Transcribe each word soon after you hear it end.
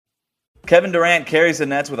Kevin Durant carries the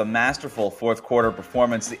Nets with a masterful fourth quarter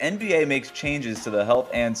performance. The NBA makes changes to the health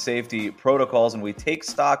and safety protocols, and we take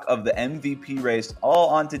stock of the MVP race all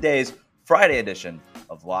on today's Friday edition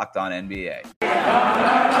of Locked On NBA.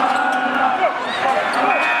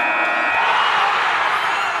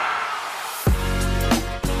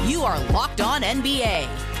 You are Locked On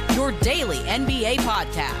NBA, your daily NBA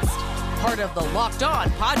podcast. Part of the Locked On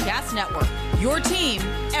Podcast Network, your team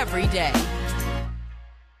every day.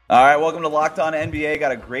 All right, welcome to Locked On NBA.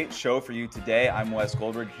 Got a great show for you today. I'm Wes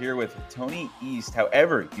Goldberg here with Tony East.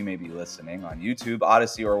 However you may be listening on YouTube,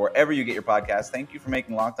 Odyssey, or wherever you get your podcasts, thank you for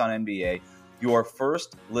making Locked On NBA your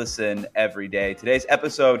first listen every day. Today's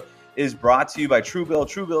episode is brought to you by Truebill.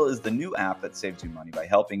 Truebill is the new app that saves you money by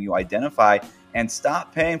helping you identify and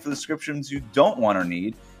stop paying for the subscriptions you don't want or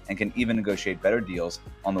need, and can even negotiate better deals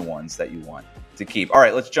on the ones that you want to keep. All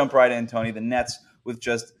right, let's jump right in, Tony. The Nets, with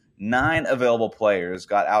just 9 available players,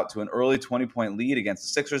 got out to an early 20-point lead against the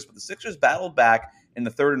Sixers, but the Sixers battled back in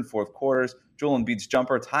the third and fourth quarters. Joel Embiid's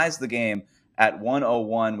jumper ties the game at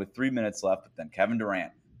 1:01 with 3 minutes left, but then Kevin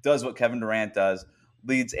Durant does what Kevin Durant does,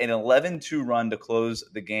 leads an 11-2 run to close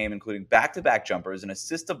the game, including back-to-back jumpers, an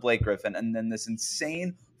assist to Blake Griffin, and then this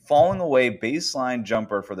insane falling away baseline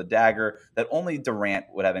jumper for the dagger that only Durant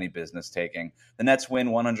would have any business taking. The Nets win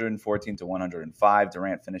 114-105.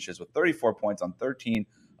 Durant finishes with 34 points on 13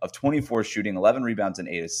 of 24 shooting, 11 rebounds, and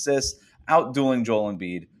 8 assists, out-dueling Joel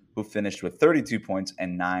Embiid, who finished with 32 points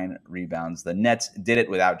and 9 rebounds. The Nets did it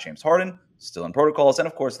without James Harden, still in protocols, and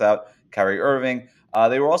of course without Kyrie Irving.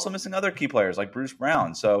 They were also missing other key players like Bruce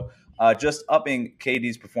Brown. So just upping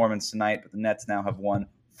KD's performance tonight, but the Nets now have won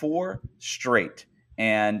 4 straight,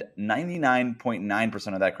 and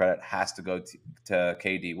 99.9% of that credit has to go to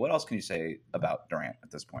KD. What else can you say about Durant at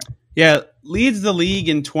this point? Yeah, leads the league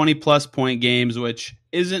in 20-plus point games, which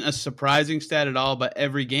isn't a surprising stat at all, but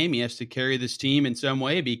every game he has to carry this team in some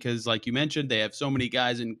way because, like you mentioned, they have so many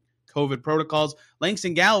guys in COVID protocols.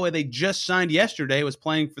 Langston Galloway, they just signed yesterday, was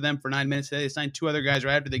playing for them for 9 minutes today. They signed 2 other guys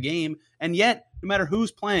right after the game, and yet, no matter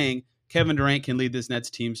who's playing, Kevin Durant can lead this Nets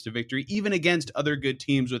teams to victory, even against other good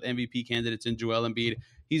teams with MVP candidates in Joel Embiid.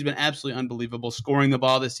 He's been absolutely unbelievable, scoring the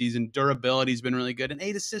ball this season. Durability's been really good, and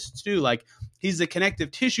 8 assists too. Like, he's the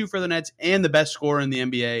connective tissue for the Nets and the best scorer in the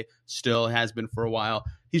NBA, still has been for a while.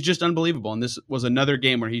 He's just unbelievable, and this was another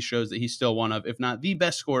game where he shows that he's still one of, if not the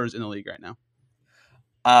best scorers in the league right now.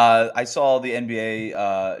 I saw the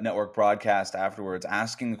NBA network broadcast afterwards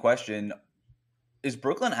asking the question, is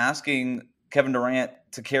Brooklyn asking Kevin Durant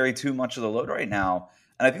to carry too much of the load right now?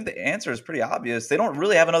 And I think the answer is pretty obvious. They don't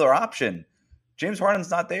really have another option. James Harden's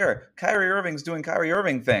not there. Kyrie Irving's doing Kyrie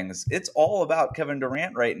Irving things. It's all about Kevin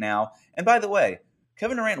Durant right now. And by the way,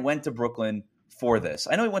 Kevin Durant went to Brooklyn for this.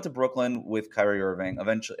 I know he went to Brooklyn with Kyrie Irving.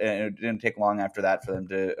 Eventually, and it didn't take long after that for them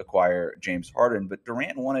to acquire James Harden. But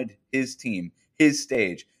Durant wanted his team, his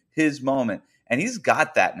stage, his moment. And he's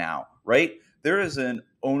got that now, right? There is an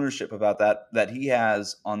ownership about that he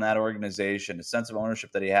has on that organization, a sense of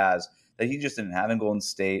ownership that he has that he just didn't have in Golden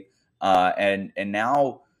State. And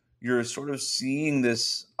now you're sort of seeing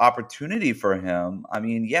this opportunity for him. I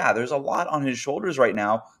mean, yeah, there's a lot on his shoulders right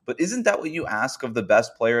now, but isn't that what you ask of the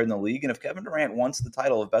best player in the league? And if Kevin Durant wants the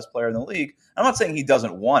title of best player in the league, I'm not saying he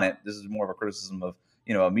doesn't want it. This is more of a criticism of,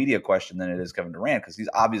 a media question than it is Kevin Durant, because he's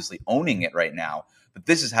obviously owning it right now. But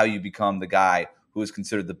this is how you become the guy who is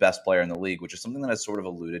considered the best player in the league, which is something that has sort of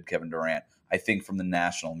eluded Kevin Durant, I think, from the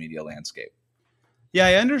national media landscape. Yeah,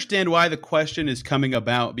 I understand why the question is coming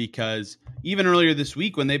about, because even earlier this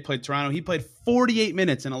week when they played Toronto, he played 48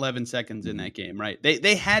 minutes and 11 seconds in that game, right?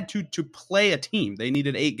 They had to play a team. They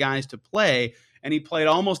needed 8 guys to play, and he played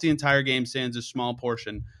almost the entire game, sans a small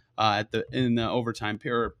portion in the overtime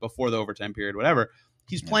period, before the overtime period, whatever.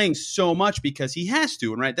 He's playing so much because he has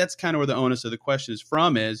to, and right, that's kind of where the onus of the question is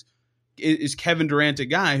from is Kevin Durant a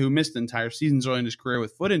guy who missed the entire seasons early in his career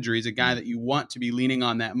with foot injuries, a guy that you want to be leaning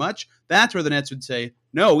on that much? That's where the Nets would say,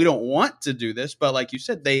 no, we don't want to do this. But like you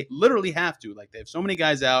said, they literally have to. Like, they have so many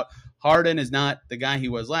guys out. Harden is not the guy he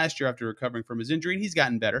was last year after recovering from his injury, and he's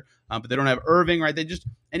gotten better. But they don't have Irving, right?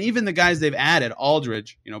 And even the guys they've added,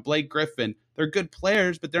 Aldridge, Blake Griffin, they're good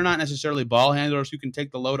players, but they're not necessarily ball handlers who can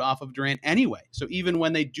take the load off of Durant anyway. So even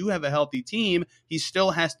when they do have a healthy team, he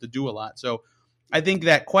still has to do a lot. So I think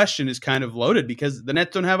that question is kind of loaded because the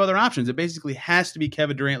Nets don't have other options. It basically has to be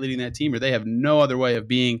Kevin Durant leading that team, or they have no other way of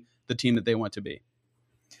being the team that they want to be.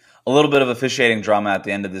 A little bit of officiating drama at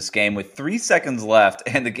the end of this game with 3 seconds left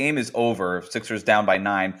and the game is over. Sixers down by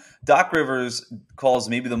 9. Doc Rivers calls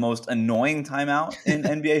maybe the most annoying timeout in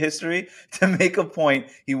NBA history to make a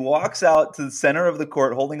point. He walks out to the center of the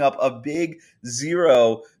court holding up a big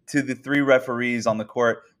 0 to the three referees on the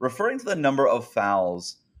court, referring to the number of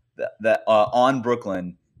fouls that on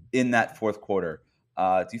Brooklyn in that fourth quarter.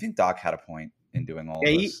 Do you think Doc had a point in doing all of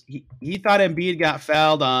this? He thought Embiid got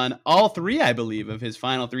fouled on all three, I believe, of his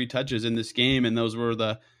final three touches in this game, and those were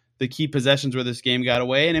the key possessions where this game got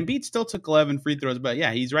away. And Embiid still took 11 free throws, but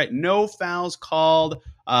yeah, he's right. No fouls called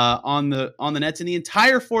on the Nets in the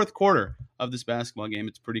entire fourth quarter of this basketball game.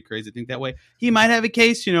 It's pretty crazy to think that way. He might have a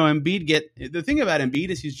case, Embiid the thing about Embiid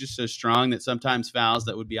is he's just so strong that sometimes fouls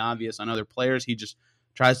that would be obvious on other players, he just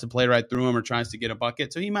tries to play right through them or tries to get a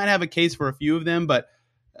bucket. So he might have a case for a few of them, but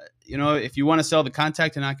if you want to sell the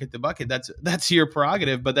contact and not get the bucket, that's your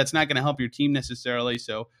prerogative, but that's not going to help your team necessarily.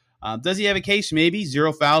 So does he have a case? Maybe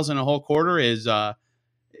 0 fouls in a whole quarter is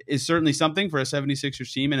certainly something for a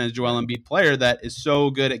 76ers team and a Joel Embiid player that is so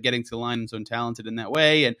good at getting to the line and so talented in that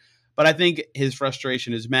way. But I think his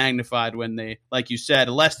frustration is magnified when they, like you said,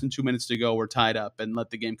 less than 2 minutes to go, were tied up and let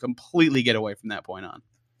the game completely get away from that point on.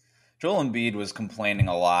 Joel Embiid was complaining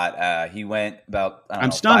a lot. He went about I'm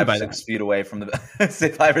stunned by 6 feet away from the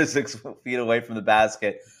 5 or 6 feet away from the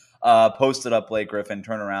basket. Posted up Blake Griffin,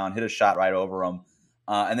 turned around, hit a shot right over him,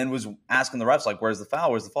 and then was asking the refs like, "Where's the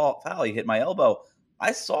foul? Where's the foul? He hit my elbow."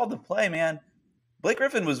 I saw the play, man. Blake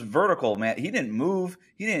Griffin was vertical, man. He didn't move.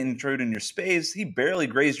 He didn't intrude in your space. He barely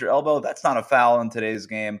grazed your elbow. That's not a foul in today's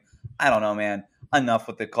game. I don't know, man. Enough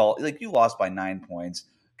with the call. Like, you lost by 9 points.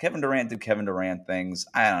 Kevin Durant did Kevin Durant things.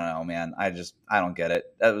 I don't know, man. I don't get it.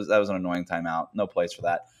 That was an annoying timeout. No place for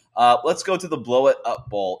that. Let's go to the Blow It Up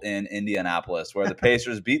Bowl in Indianapolis, where the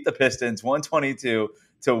Pacers beat the Pistons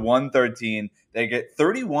 122-113. They get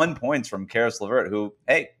 31 points from Karis LeVert, who,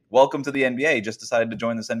 hey, welcome to the NBA. Just decided to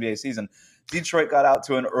join this NBA season. Detroit got out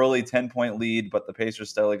to an early 10-point lead, but the Pacers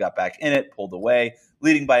steadily got back in it, pulled away,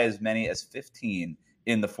 leading by as many as 15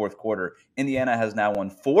 in the fourth quarter. Indiana has now won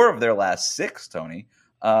 4 of their last 6, Tony.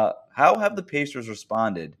 How have the Pacers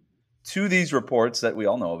responded to these reports that we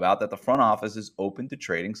all know about, that the front office is open to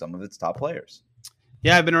trading some of its top players?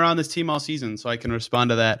 Yeah, I've been around this team all season, so I can respond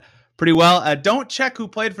to that pretty well. Don't check who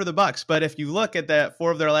played for the Bucks, but if you look at that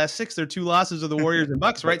 4 of their last 6, their 2 losses are the Warriors and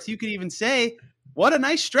Bucks, right? So you could even say, what a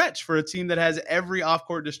nice stretch for a team that has every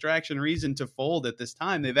off-court distraction reason to fold at this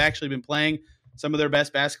time. They've actually been playing some of their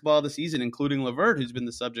best basketball of the season, including LeVert, who's been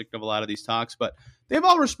the subject of a lot of these talks. But they've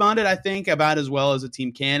all responded, I think, about as well as a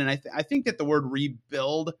team can. And I think that the word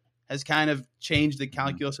rebuild has kind of changed the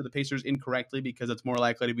calculus of the Pacers incorrectly, because it's more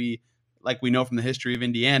likely to be, like we know from the history of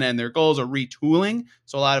Indiana, and their goals are retooling.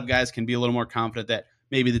 So a lot of guys can be a little more confident that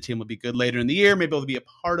maybe the team will be good later in the year. Maybe they'll be a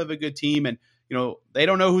part of a good team. And they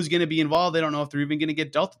don't know who's going to be involved. They don't know if they're even going to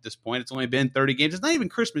get dealt at this point. It's only been 30 games. It's not even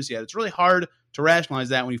Christmas yet. It's really hard to rationalize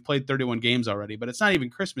that when you've played 31 games already, but it's not even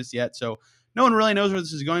Christmas yet. So no one really knows where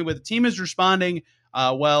this is going, but the team is responding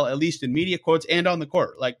well, at least in media quotes and on the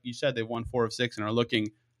court. Like you said, they've won 4 of 6 and are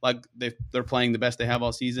looking like they're playing the best they have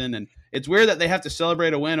all season. And it's weird that they have to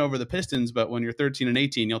celebrate a win over the Pistons, but when you're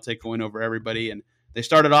 13-18, you'll take a win over everybody. And they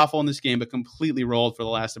started awful in this game, but completely rolled for the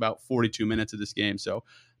last about 42 minutes of this game. So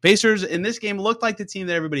Pacers in this game looked like the team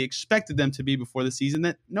that everybody expected them to be before the season,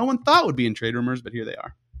 that no one thought would be in trade rumors, but here they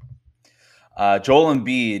are. Joel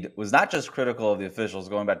Embiid was not just critical of the officials,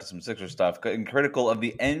 going back to some Sixers stuff, and critical of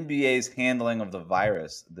the NBA's handling of the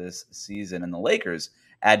virus this season. And the Lakers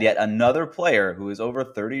add yet another player who is over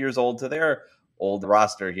 30 years old to their old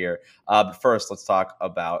roster here. But first, let's talk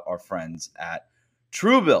about our friends at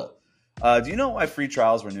Truebill. Do you know why free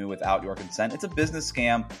trials renew without your consent? It's a business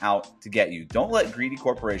scam out to get you. Don't let greedy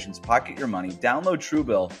corporations pocket your money. Download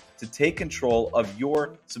Truebill to take control of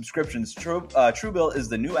your subscriptions. Truebill is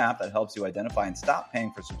the new app that helps you identify and stop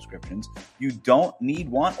paying for subscriptions you don't need,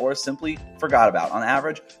 want, or simply forgot about. On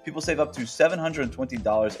average, people save up to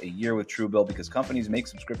 $720 a year with Truebill because companies make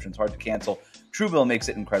subscriptions hard to cancel. Truebill makes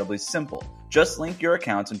it incredibly simple. Just link your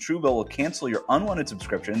accounts and Truebill will cancel your unwanted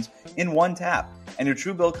subscriptions in one tap. And your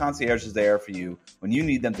Truebill concierge is there for you when you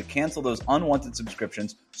need them to cancel those unwanted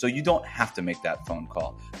subscriptions so you don't have to make that phone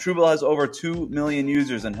call. Truebill has over 2 million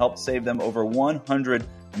users and helped save them over $100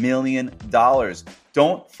 million.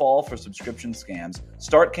 Don't fall for subscription scams.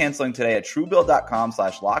 Start canceling today at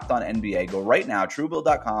Truebill.com/LockedOnNBA. Go right now,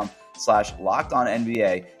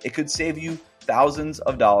 Truebill.com/LockedOnNBA. It could save you thousands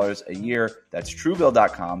of dollars a year. That's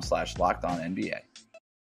Truebill.com/LockedOnNBA.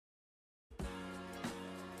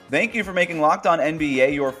 Thank you for making Locked On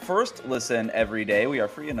NBA your first listen every day. We are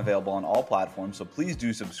free and available on all platforms, so please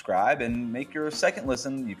do subscribe and make your second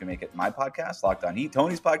listen. You can make it my podcast, Locked On Heat,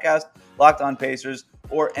 Tony's podcast, Locked On Pacers,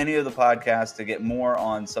 or any of the podcasts to get more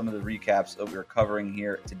on some of the recaps that we're covering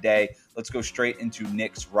here today. Let's go straight into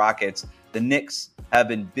Knicks Rockets. The Knicks have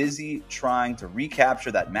been busy trying to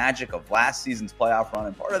recapture that magic of last season's playoff run,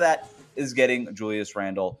 and part of that is getting Julius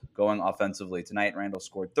Randle going offensively. Tonight, Randle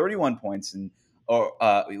scored 31 points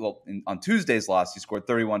on Tuesday's loss, he scored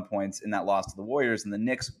 31 points in that loss to the Warriors, and the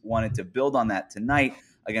Knicks wanted to build on that tonight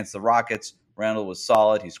against the Rockets. Randle was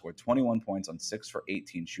solid. He scored 21 points on 6 for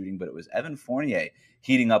 18 shooting, but it was Evan Fournier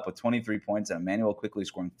heating up with 23 points and Emmanuel quickly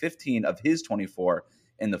scoring 15 of his 24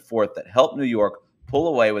 in the fourth that helped New York pull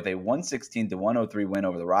away with a 116-103 win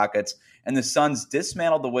over the Rockets. And the Suns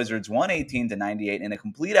dismantled the Wizards 118-98 in a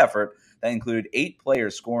complete effort that included 8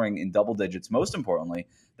 players scoring in double digits. Most importantly,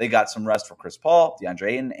 they got some rest for Chris Paul,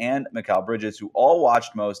 DeAndre Ayton, and Mikal Bridges, who all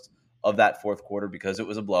watched most of that fourth quarter because it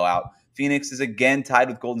was a blowout. Phoenix is again tied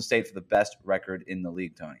with Golden State for the best record in the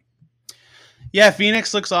league, Tony. Yeah,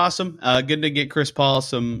 Phoenix looks awesome. Good to get Chris Paul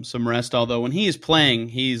some rest, although when he is playing,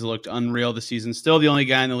 he's looked unreal this season. Still the only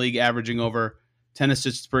guy in the league averaging over 10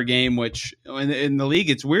 assists per game, which in the league,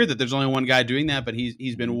 it's weird that there's only one guy doing that, but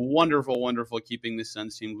he's been wonderful keeping the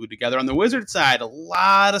Suns team glued together. On the Wizards side, a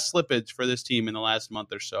lot of slippage for this team in the last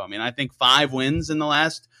month or so. I mean, I think 5 wins in the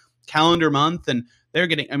last calendar month, and they're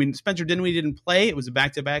getting, Spencer Dinwiddie didn't play. It was a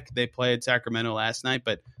back-to-back. They played Sacramento last night,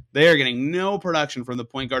 but they are getting no production from the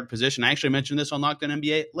point guard position. I actually mentioned this on Locked On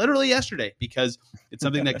NBA literally yesterday because it's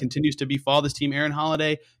something that continues to befall this team. Aaron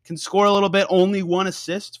Holiday can score a little bit, only 1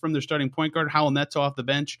 assist from their starting point guard. Howell Neto off the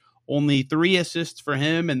bench, only 3 assists for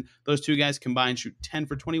him, and those 2 guys combined shoot 10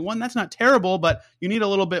 for 21. That's not terrible, but you need a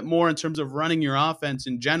little bit more in terms of running your offense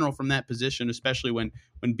in general from that position, especially when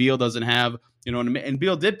Beal doesn't have, and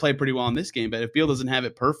Beal did play pretty well in this game, but if Beal doesn't have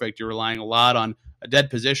it perfect, you're relying a lot on a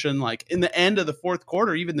dead position. Like in the end of the fourth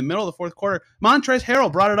quarter, even the middle of the fourth quarter, Montrezl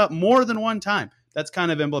Harrell brought it up more than one time. That's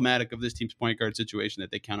kind of emblematic of this team's point guard situation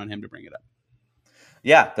that they count on him to bring it up.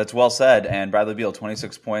 Yeah, that's well said. And Bradley Beal,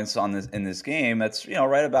 26 points in this game. That's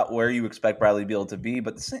right about where you expect Bradley Beal to be.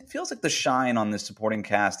 But it feels like the shine on this supporting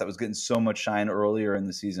cast that was getting so much shine earlier in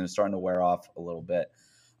the season is starting to wear off a little bit.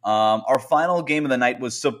 Our final game of the night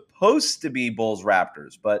was supposed to be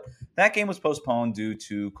Bulls-Raptors, but that game was postponed due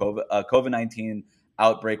to COVID-19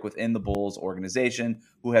 outbreak within the Bulls organization,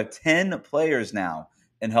 who have 10 players now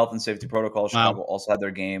in health and safety protocol. Chicago also had their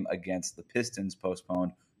game against the Pistons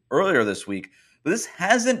postponed earlier this week. But this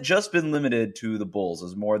hasn't just been limited to the Bulls,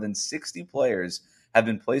 as more than 60 players have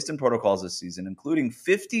been placed in protocols this season, including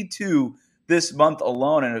 52 this month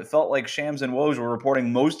alone, and it felt like Shams and Woj were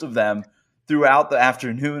reporting most of them throughout the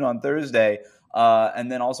afternoon on Thursday,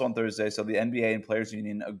 and then also on Thursday. So the NBA and Players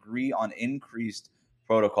Union agree on increased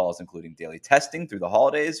protocols, including daily testing through the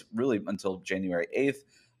holidays, really until January 8th,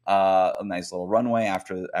 a nice little runway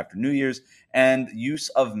after New Year's, and use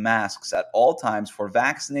of masks at all times for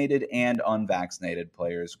vaccinated and unvaccinated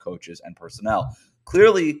players, coaches, and personnel.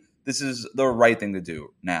 Clearly, this is the right thing to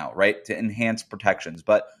do now, right, to enhance protections.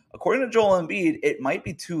 But according to Joel Embiid, it might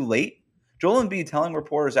be too late. Joel Embiid telling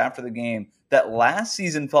reporters after the game that last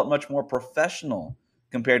season felt much more professional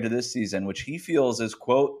compared to this season, which he feels is,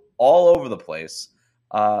 quote, all over the place.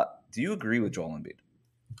 Do you agree with Joel Embiid?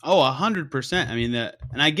 Oh, 100%.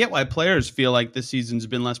 And I get why players feel like this season's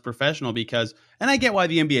been less professional and I get why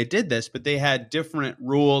the NBA did this, but they had different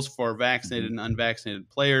rules for vaccinated and unvaccinated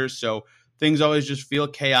players. So things always just feel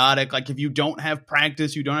chaotic. Like if you don't have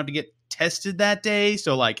practice, you don't have to get tested that day.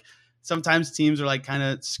 So like, sometimes teams are like kind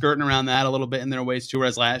of skirting around that a little bit in their ways too,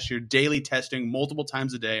 whereas last year, daily testing multiple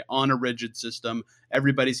times a day on a rigid system,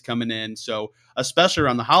 everybody's coming in. So especially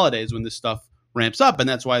around the holidays when this stuff ramps up, and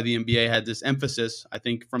that's why the NBA had this emphasis, I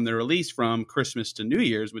think, from the release from Christmas to New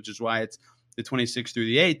Year's, which is why it's the 26th through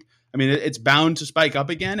the 8th. It's bound to spike up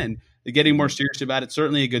again, and getting more serious about it.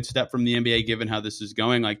 Certainly a good step from the NBA given how this is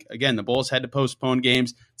going. Like, again, the Bulls had to postpone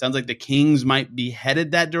games. It sounds like the Kings might be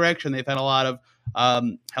headed that direction. They've had a lot of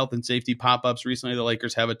health and safety pop-ups recently. The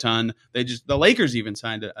Lakers have a ton. The Lakers even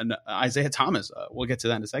signed Isaiah Thomas. We'll get to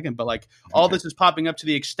that in a second. But all this is popping up to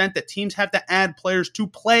the extent that teams have to add players to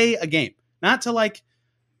play a game, not to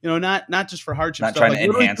not just for hardship. Not stuff, trying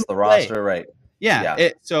to enhance the roster, right? Yeah.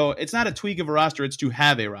 So it's not a tweak of a roster; it's to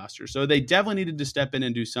have a roster. So they definitely needed to step in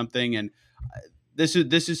and do something. And this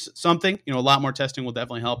is something. A lot more testing will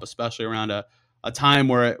definitely help, especially around a time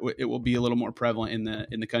where it will be a little more prevalent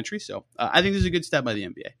in the country. So I think this is a good step by the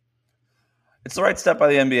NBA. It's the right step by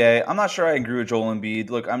the NBA. I'm not sure I agree with Joel Embiid.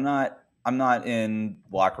 Look, I'm not I'm not in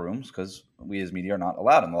locker rooms because we as media are not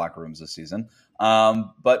allowed in the locker rooms this season.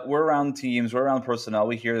 But we're around teams, we're around personnel.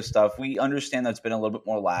 We hear this stuff. We understand that it's been a little bit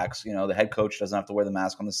more lax. The head coach doesn't have to wear the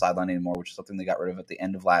mask on the sideline anymore, which is something they got rid of at the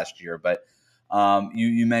end of last year. But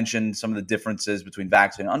you mentioned some of the differences between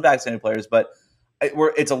vaccinated and unvaccinated players, but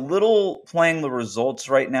it's a little playing the results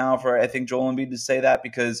right now for, I think, Joel Embiid to say that,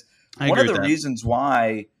 because one of the reasons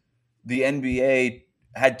why the NBA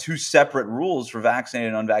had two separate rules for vaccinated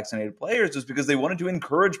and unvaccinated players is because they wanted to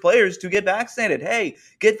encourage players to get vaccinated. Hey,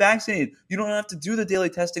 get vaccinated. You don't have to do the daily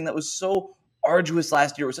testing that was so arduous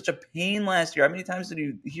last year. It was such a pain last year. How many times did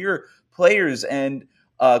you hear players and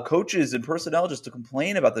coaches and personnel just to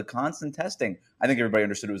complain about the constant testing? I think everybody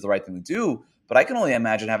understood it was the right thing to do, but I can only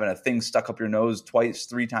imagine having a thing stuck up your nose twice,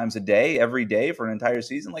 3 times a day, every day for an entire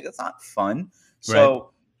season. Like, that's not fun. Right.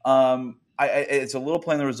 So it's a little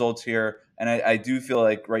playing the results here. And I do feel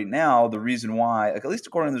like right now, the reason why, like, at least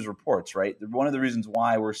according to those reports, right, one of the reasons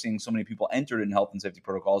why we're seeing so many people entered in health and safety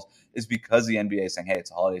protocols is because the NBA is saying, hey, it's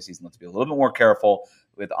a holiday season. Let's be a little bit more careful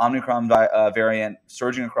with Omicron variant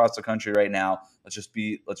surging across the country right now. Let's just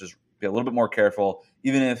be a little bit more careful.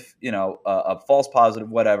 Even if, a false positive,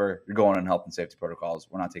 whatever, you're going on health and safety protocols.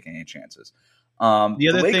 We're not taking any chances. The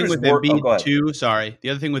other thing with Embiid too, the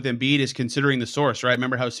other thing with Embiid is considering the source, right?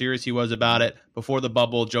 Remember how serious he was about it before the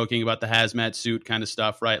bubble, joking about the hazmat suit kind of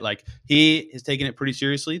stuff, right? Like, he has taken it pretty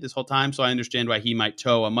seriously this whole time, so I understand why he might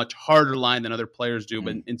toe a much harder line than other players do,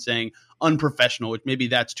 but in saying unprofessional, which maybe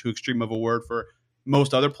that's too extreme of a word for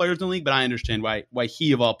most other players in the league, but I understand why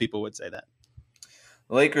he of all people would say that.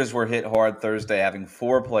 The Lakers were hit hard Thursday, having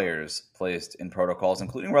 4 players placed in protocols,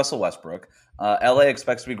 including Russell Westbrook. LA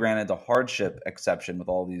expects to be granted the hardship exception with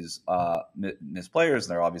all these missed players.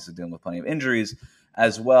 They're obviously dealing with plenty of injuries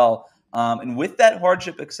as well. And with that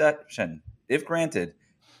hardship exception, if granted,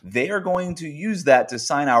 they are going to use that to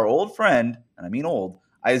sign our old friend, and I mean old,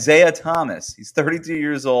 Isaiah Thomas. He's 32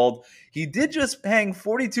 years old. He did just hang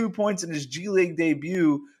 42 points in his G League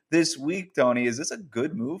debut this week, Tony. Is this a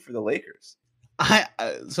good move for the Lakers?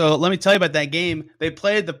 So let me tell you about that game. They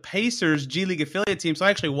played the Pacers G League affiliate team, so I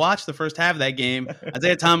actually watched the first half of that game.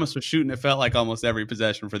 Isaiah Thomas was shooting, it felt like, almost every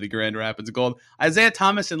possession for the Grand Rapids Gold. Isaiah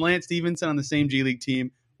Thomas and Lance Stevenson on the same G League team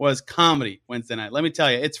was comedy Wednesday night. Let me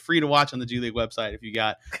tell you, it's free to watch on the G League website if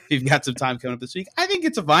you've got some time coming up this week. I think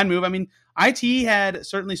it's a fine move. I mean, IT had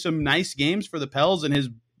certainly some nice games for the Pels in his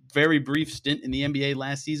very brief stint in the NBA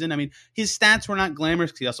last season. I mean, his stats were not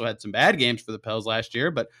glamorous because he also had some bad games for the Pels last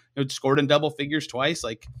year, but scored in double figures twice.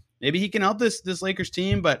 Like, maybe he can help this Lakers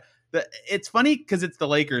team, but it's funny because it's the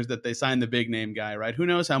Lakers that they signed the big name guy, right? Who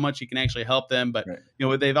knows how much he can actually help them, but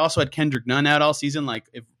right. They've also had Kendrick Nunn out all season. Like,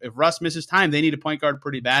 if Russ misses time, they need a point guard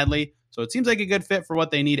pretty badly. So it seems like a good fit for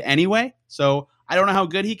what they need anyway. So I don't know how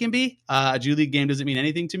good he can be. A G League game doesn't mean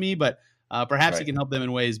anything to me, but perhaps he can help them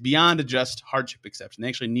in ways beyond just hardship exception. They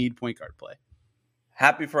actually need point guard play.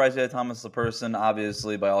 Happy for Isaiah Thomas, the person.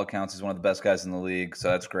 Obviously, by all accounts, he's one of the best guys in the league, so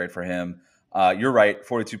that's great for him. You're right,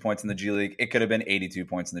 42 points in the G League. It could have been 82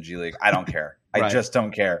 points in the G League. I don't care. I just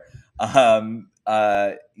don't care. Look,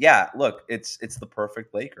 it's the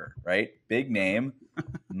perfect Laker, right? Big name,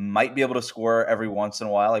 might be able to score every once in a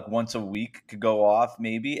while, like once a week could go off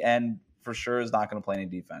maybe, and for sure is not going to play any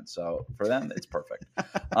defense. So for them, it's perfect.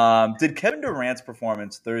 Did Kevin Durant's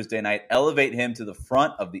performance Thursday night elevate him to the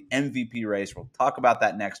front of the MVP race? We'll talk about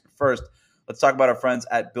that next. But first, let's talk about our friends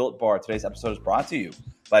at Built Bar. Today's episode is brought to you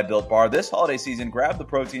by Built Bar. This holiday season, grab the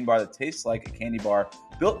protein bar that tastes like a candy bar.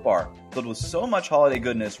 Built Bar, filled with so much holiday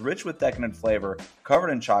goodness, rich with decadent flavor,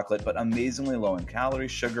 covered in chocolate, but amazingly low in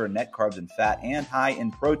calories, sugar, net carbs, and fat, and high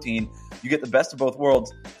in protein. You get the best of both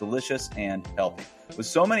worlds, delicious and healthy. With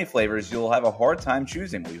so many flavors, you'll have a hard time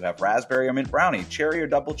choosing. Will you have raspberry or mint brownie, cherry or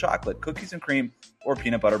double chocolate, cookies and cream, or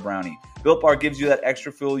peanut butter brownie? Built Bar gives you that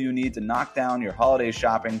extra fuel you need to knock down your holiday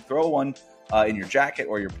shopping. Throw one in your jacket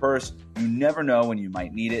or your purse. You never know when you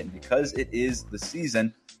might need it. And because it is the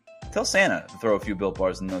season, tell Santa to throw a few Built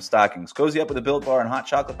Bars in those stockings. Cozy up with a Built Bar and hot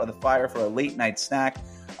chocolate by the fire for a late night snack.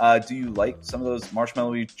 Do you like some of those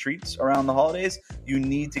marshmallowy treats around the holidays? You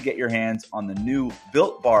need to get your hands on the new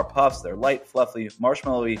Built Bar Puffs. They're light, fluffy,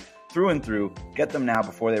 marshmallowy through and through. Get them now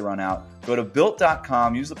before they run out. Go to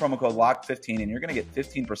Built.com, use the promo code LOCK15, and you're going to get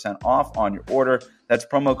 15% off on your order. That's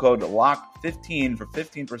promo code LOCK15 for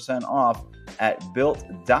 15% off at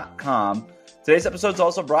Built.com. Today's episode is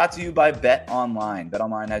also brought to you by Bet Online. Bet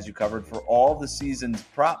Online has you covered for all the season's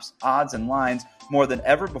props, odds, and lines more than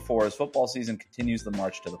ever before as football season continues the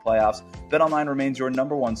march to the playoffs. Bet Online remains your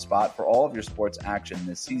number one spot for all of your sports action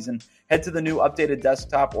this season. Head to the new updated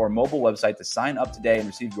desktop or mobile website to sign up today and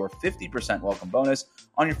receive your 50% welcome bonus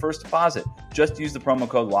on your first deposit. Just use the promo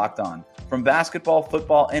code LOCKEDON. From basketball,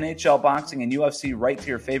 football, NHL, boxing, and UFC right to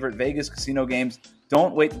your favorite Vegas casino games,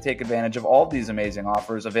 don't wait to take advantage of all of these amazing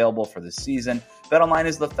offers available for this season. BetOnline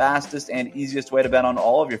is the fastest and easiest way to bet on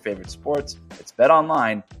all of your favorite sports. It's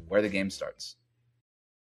BetOnline, where the game starts.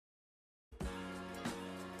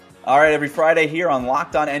 All right, every Friday here on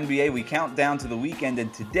Locked On NBA, we count down to the weekend,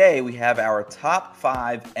 and today we have our top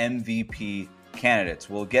 5 MVP candidates.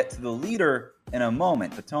 We'll get to the leader in a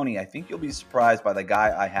moment, but Tony, I think you'll be surprised by the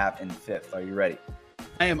guy I have in 5th. Are you ready?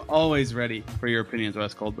 I am always ready for your opinions,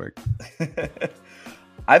 Wes Goldberg.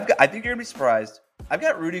 I think you're going to be surprised. I've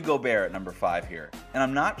got Rudy Gobert at number 5 here, and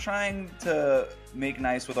I'm not trying to make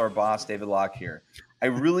nice with our boss, David Locke, here. I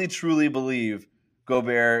really, truly believe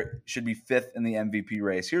Gobert should be 5th in the MVP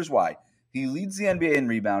race. Here's why. He leads the NBA in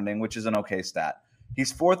rebounding, which is an okay stat.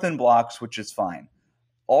 He's 4th in blocks, which is fine.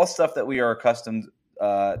 All stuff that we are accustomed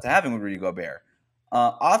to having with Rudy Gobert.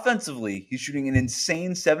 Offensively, he's shooting an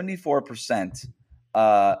insane 74%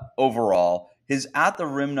 overall. His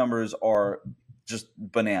at-the-rim numbers are just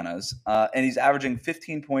bananas, and he's averaging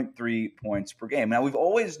 15.3 points per game. Now, we've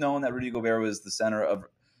always known that Rudy Gobert was the center of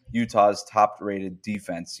Utah's top-rated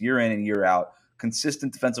defense year in and year out,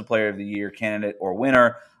 consistent defensive player of the year candidate or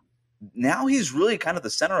winner. Now he's really kind of the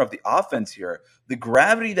center of the offense here. The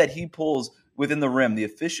gravity that he pulls within the rim, the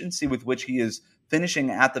efficiency with which he is finishing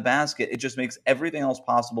at the basket, it just makes everything else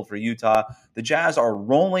possible for Utah. The Jazz are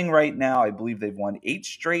rolling right now. I believe they've won 8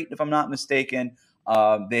 straight, if I'm not mistaken.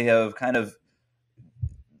 They have kind of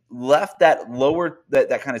left that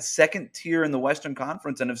that kind of second tier in the Western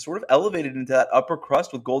Conference and have sort of elevated into that upper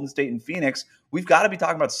crust with Golden State and Phoenix. We've got to be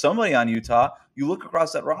talking about somebody on Utah. You look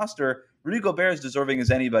across that roster, Rudy Gobert is deserving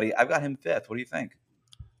as anybody. I've got him 5th. What do you think?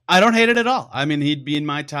 I don't hate it at all. I mean, he'd be in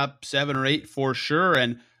my top 7 or 8 for sure.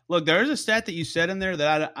 And look, there is a stat that you said in there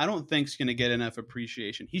that I don't think is going to get enough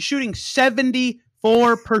appreciation. He's shooting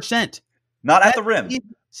 74%. Not at the rim.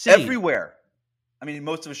 Insane. Everywhere. I mean,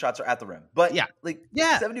 most of his shots are at the rim. But yeah.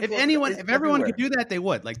 74 If everyone could do that, they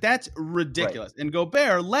would. Like, that's ridiculous. Right. And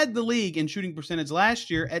Gobert led the league in shooting percentage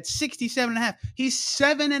last year at 67.5. He's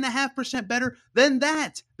 7.5% better than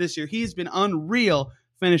that this year. He's been unreal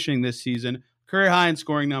finishing this season. Career high in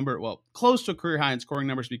scoring number. Well, close to career high in scoring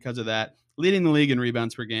numbers because of that. Leading the league in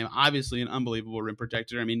rebounds per game. Obviously an unbelievable rim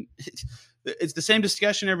protector. I mean, it's the same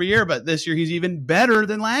discussion every year, but this year he's even better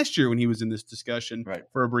than last year when he was in this discussion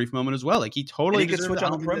for a brief moment as well. Like, he totally can switch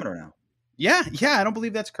on the perimeter now. Yeah, I don't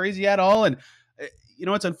believe that's crazy at all. And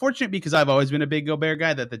it's unfortunate because I've always been a big Gobert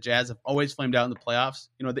guy that the Jazz have always flamed out in the playoffs.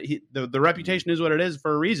 The reputation is what it is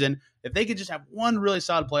for a reason. If they could just have one really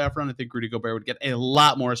solid playoff run, I think Rudy Gobert would get a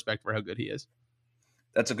lot more respect for how good he is.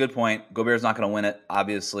 That's a good point. Gobert's not going to win it,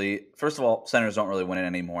 obviously. First of all, centers don't really win it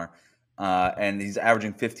anymore. And he's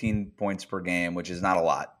averaging 15 points per game, which is not a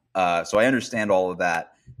lot. So I understand all of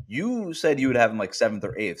that. You said you would have him like 7th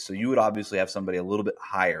or 8th, so you would obviously have somebody a little bit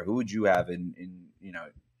higher. Who would you have in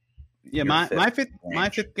my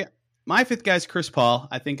fifth guy is Chris Paul.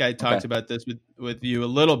 I think I talked about this with you a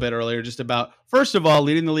little bit earlier, just about, first of all,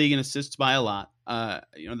 leading the league in assists by a lot.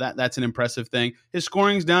 That's an impressive thing. His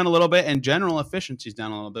scoring's down a little bit and general efficiency's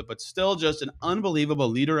down a little bit, but still just an unbelievable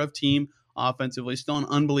leader of team offensively, still an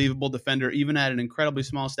unbelievable defender, even at an incredibly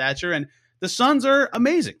small stature. And the Suns are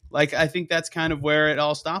amazing. Like, I think that's kind of where it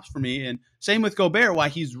all stops for me. And same with Gobert, why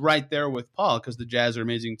he's right there with Paul, because the Jazz are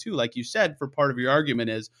amazing too. Like you said, for part of your argument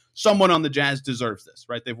is someone on the Jazz deserves this,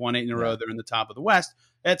 right? They've won 8 in a row. They're in the top of the West.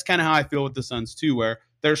 That's kind of how I feel with the Suns too, where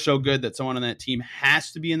they're so good that someone on that team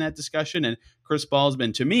has to be in that discussion. And Chris Paul's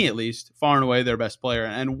been, to me at least, far and away their best player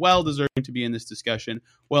and well-deserving to be in this discussion.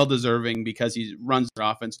 Well-deserving because he runs their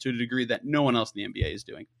offense to a degree that no one else in the NBA is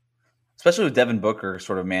doing. Especially with Devin Booker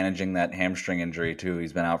sort of managing that hamstring injury too.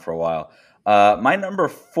 He's been out for a while. My number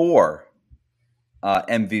 4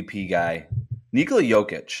 MVP guy, Nikola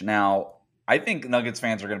Jokic. Now, I think Nuggets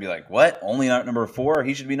fans are going to be like, what? Only number 4?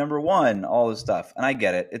 He should be number 1, all this stuff. And I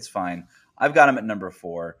get it. It's fine. I've got him at number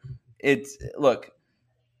 4. Look,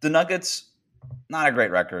 the Nuggets, not a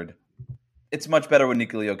great record. It's much better when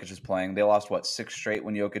Nikola Jokic is playing. They lost, 6 straight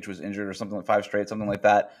when Jokic was injured or something like 5 straight, something like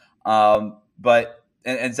that. But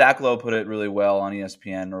Zach Lowe put it really well on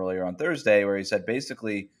ESPN earlier on Thursday, where he said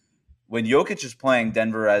basically when Jokic is playing,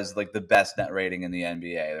 Denver has like the best net rating in the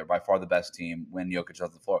NBA. They're by far the best team when Jokic is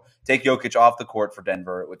off the floor. Take Jokic off the court for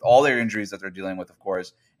Denver with all their injuries that they're dealing with, of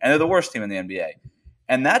course, and they're the worst team in the NBA.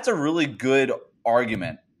 And that's a really good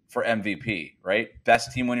argument for MVP, right?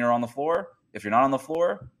 Best team when you're on the floor. If you're not on the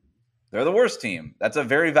floor, they're the worst team. That's a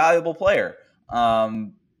very valuable player.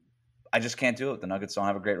 I just can't do it. The Nuggets don't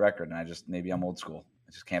have a great record, and maybe I'm old school.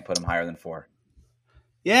 I just can't put them higher than 4.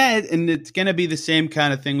 Yeah, and it's going to be the same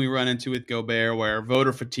kind of thing we run into with Gobert, where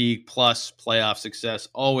voter fatigue plus playoff success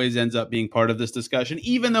always ends up being part of this discussion,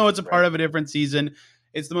 even though it's a part of a different season.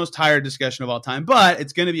 It's the most tired discussion of all time, but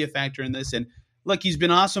it's going to be a factor in this. And look, he's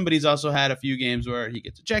been awesome, but he's also had a few games where he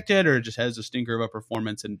gets ejected or just has a stinker of a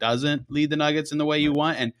performance and doesn't lead the Nuggets in the way you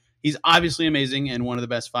want. And he's obviously amazing and one of the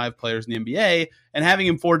best 5 players in the NBA. And having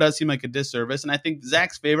him 4 does seem like a disservice. And I think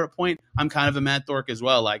Zach's favorite point, I'm kind of a Matt Thorke as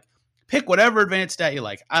well. Like, pick whatever advanced stat you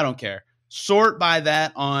like. I don't care. Sort by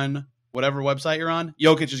that on whatever website you're on.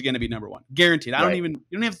 Jokic is going to be number 1. Guaranteed. You don't even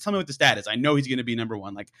have to tell me what the stat is. I know he's going to be number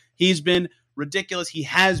 1. Like, he's been ridiculous. He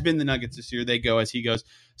has been the Nuggets this year. They go as he goes.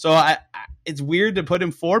 So it's weird to put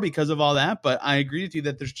him 4 because of all that, but I agree with you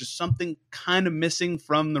that there's just something kind of missing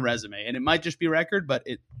from the resume. And it might just be record, but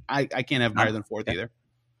I can't have him higher than 4th either.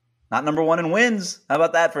 Not number 1 in wins. How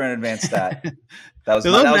about that for an advanced stat? That was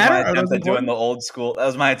my attempt at doing the old school. That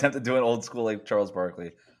was my attempt at doing old school like Charles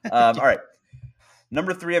Barkley. All right.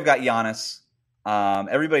 Number 3, I've got Giannis.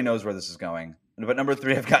 Everybody knows where this is going. But number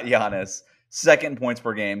 3, I've got Giannis. 2nd in points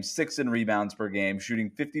per game, 6th in rebounds per game,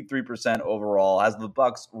 shooting 53% overall. Has the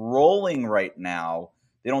Bucks rolling right now.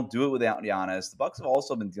 They don't do it without Giannis. The Bucks have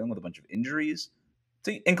also been dealing with a bunch of injuries,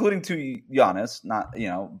 including to Giannis.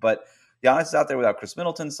 But Giannis is out there without Chris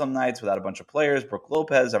Middleton some nights, without a bunch of players. Brooke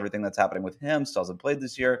Lopez, everything that's happening with him, still hasn't played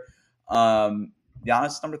this year. Giannis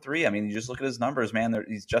is number 3. I mean, you just look at his numbers, man.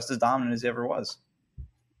 He's just as dominant as he ever was.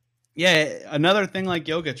 Yeah, another thing like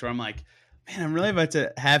Jokic where I'm like, man, I'm really about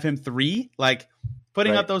to have him 3. Like,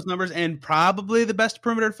 putting up those numbers and probably the best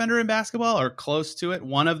perimeter defender in basketball or close to it.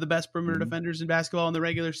 One of the best perimeter defenders in basketball in the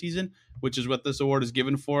regular season, which is what this award is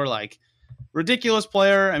given for. Like, ridiculous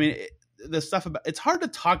player. I mean, it's hard to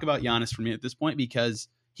talk about Giannis for me at this point because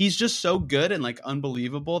he's just so good and like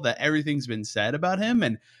unbelievable that everything's been said about him.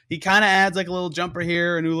 And he kind of adds like a little jumper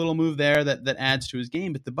here, a new little move there that adds to his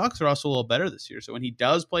game. But the Bucks are also a little better this year. So when he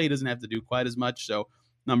does play, he doesn't have to do quite as much. So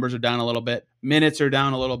numbers are down a little bit. Minutes are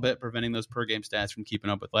down a little bit, preventing those per game stats from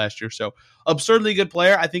keeping up with last year. So absurdly good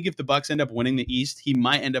player. I think if the Bucks end up winning the East, he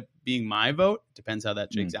might end up being my vote. Depends how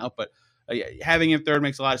that shakes out. But having him 3rd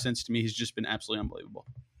makes a lot of sense to me. He's just been absolutely unbelievable.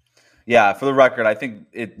 Yeah, for the record, I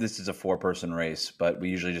think this is a 4-person race, but we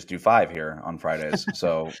usually just do 5 here on Fridays.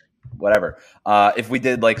 So whatever. If we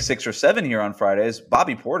did like 6 or 7 here on Fridays,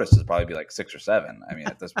 Bobby Portis would probably be like 6 or 7. I mean,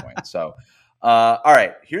 at this point. So, all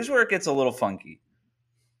right, here's where it gets a little funky.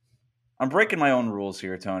 I'm breaking my own rules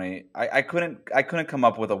here, Tony. I couldn't come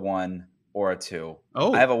up with a 1 or a 2.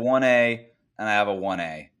 Oh, I have a 1A and I have a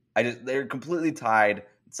 1A. They're completely tied.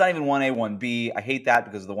 It's not even 1A, 1B. I hate that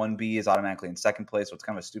because the 1B is automatically in 2nd place, so it's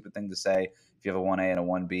kind of a stupid thing to say if you have a 1A and a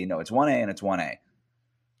 1B. No, it's 1A and it's 1A.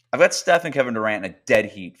 I've got Steph and Kevin Durant in a dead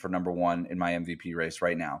heat for number 1 in my MVP race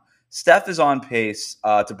right now. Steph is on pace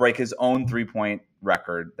to break his own 3-point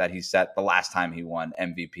record that he set the last time he won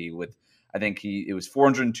MVP with, I think it was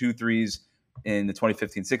 402 threes in the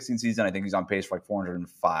 2015-16 season. I think he's on pace for like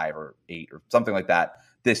 405 or 8 or something like that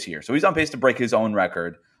this year. So he's on pace to break his own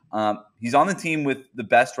record. He's on the team with the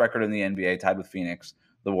best record in the NBA, tied with Phoenix.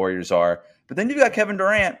 The Warriors are. But then you've got Kevin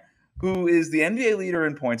Durant, who is the NBA leader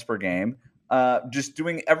in points per game, just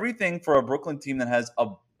doing everything for a Brooklyn team that has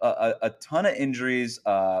a ton of injuries.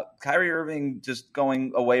 Kyrie Irving just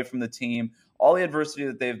going away from the team. All the adversity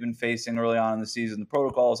that they've been facing early on in the season, the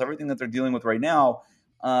protocols, everything that they're dealing with right now.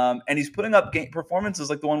 And he's putting up performances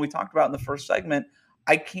like the one we talked about in the first segment.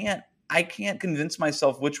 I can't convince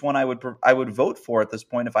myself which one I would vote for at this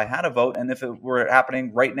point if I had a vote, and if it were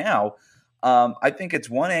happening right now. I think it's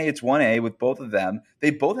 1A. It's 1A with both of them.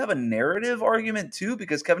 They both have a narrative argument too,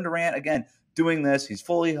 because Kevin Durant, again, doing this, he's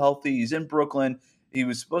fully healthy. He's in Brooklyn. He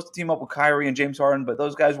was supposed to team up with Kyrie and James Harden, but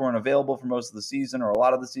those guys weren't available for most of the season or a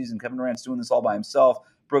lot of the season. Kevin Durant's doing this all by himself.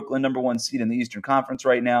 Brooklyn, number 1 seed in the Eastern Conference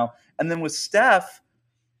right now. And then with Steph,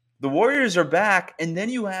 the Warriors are back, and then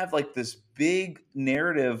you have like this big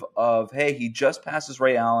narrative of, hey, he just passes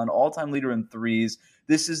Ray Allen, all-time leader in threes.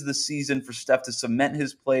 This is the season for Steph to cement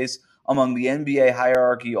his place among the NBA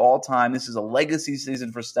hierarchy all time. This is a legacy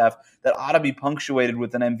season for Steph that ought to be punctuated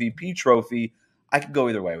with an MVP trophy. I could go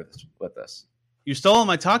either way with this. You stole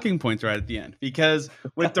my talking points right at the end, because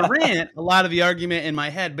with Durant, a lot of the argument in my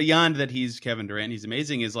head, beyond that he's Kevin Durant, he's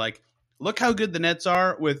amazing, is like, look how good the Nets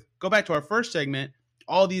are with, go back to our first segment,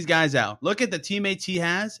 all these guys out. Look at the teammates he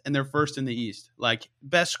has, and they're first in the East. Like,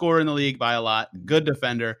 best scorer in the league by a lot, good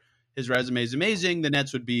defender. His resume is amazing. The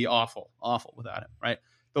Nets would be awful without him, right?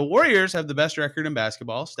 The Warriors have the best record in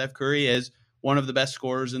basketball. Steph Curry is one of the best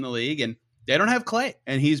scorers in the league, and they don't have Klay,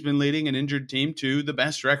 and he's been leading an injured team to the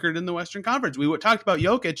best record in the Western Conference. We talked about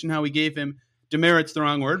Jokic and how we gave him demerit's the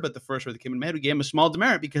wrong word, but the first word that came in my head, we gave him a small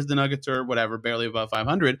demerit because the Nuggets are whatever, barely above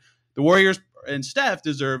 500. The Warriors and Steph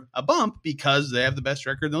deserve a bump because they have the best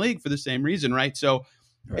record in the league for the same reason, right? So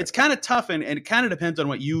it's kind of tough, and it kind of depends on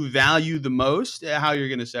what you value the most, how you're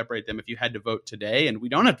going to separate them if you had to vote today. And we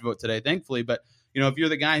don't have to vote today, thankfully, but if you're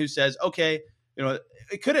the guy who says, okay,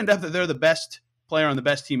 it could end up that they're the best player on the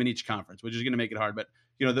best team in each conference, which is going to make it hard. But,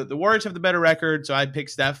 the Warriors have the better record, so I'd pick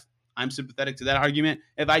Steph. I'm sympathetic to that argument.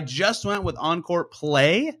 If I just went with on-court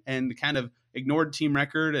play and kind of ignored team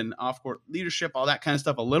record and off-court leadership, all that kind of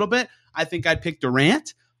stuff a little bit, I think I'd pick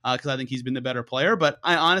Durant because I think he's been the better player. But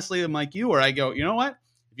I honestly am like you, where I go, you know what?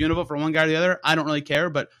 If you want to vote for one guy or the other, I don't really care.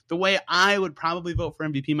 But the way I would probably vote for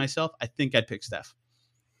MVP myself, I think I'd pick Steph.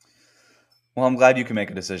 Well, I'm glad you can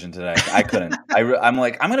make a decision today. I couldn't. I'm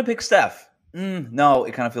like, I'm going to pick Steph. No,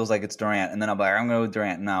 it kind of feels like it's Durant. And then I'm like, I'm going to go with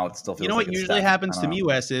Durant. No, it still feels like what it's usually Steph. happens to me,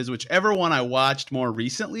 Wes, is whichever one I watched more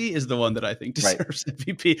recently is the one that I think deserves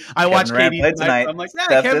MVP. I Kevin watched Durant KD tonight. I'm like, Steph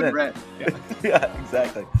Kevin didn't. Durant. Yeah. Yeah,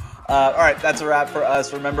 exactly. All right, that's a wrap for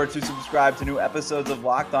us. Remember to subscribe to new episodes of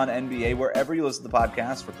Locked On NBA wherever you listen to the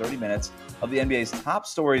podcast for 30 minutes of the NBA's top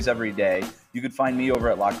stories every day. You can find me over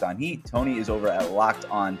at Locked On Heat. Tony is over at Locked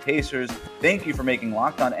On Pacers. Thank you for making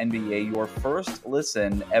Locked On NBA your first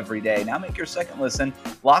listen every day. Now make your second listen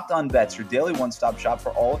Locked On Bets, your daily one-stop shop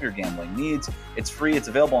for all of your gambling needs. It's free. It's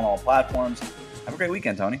available on all platforms. Have a great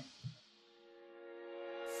weekend, Tony.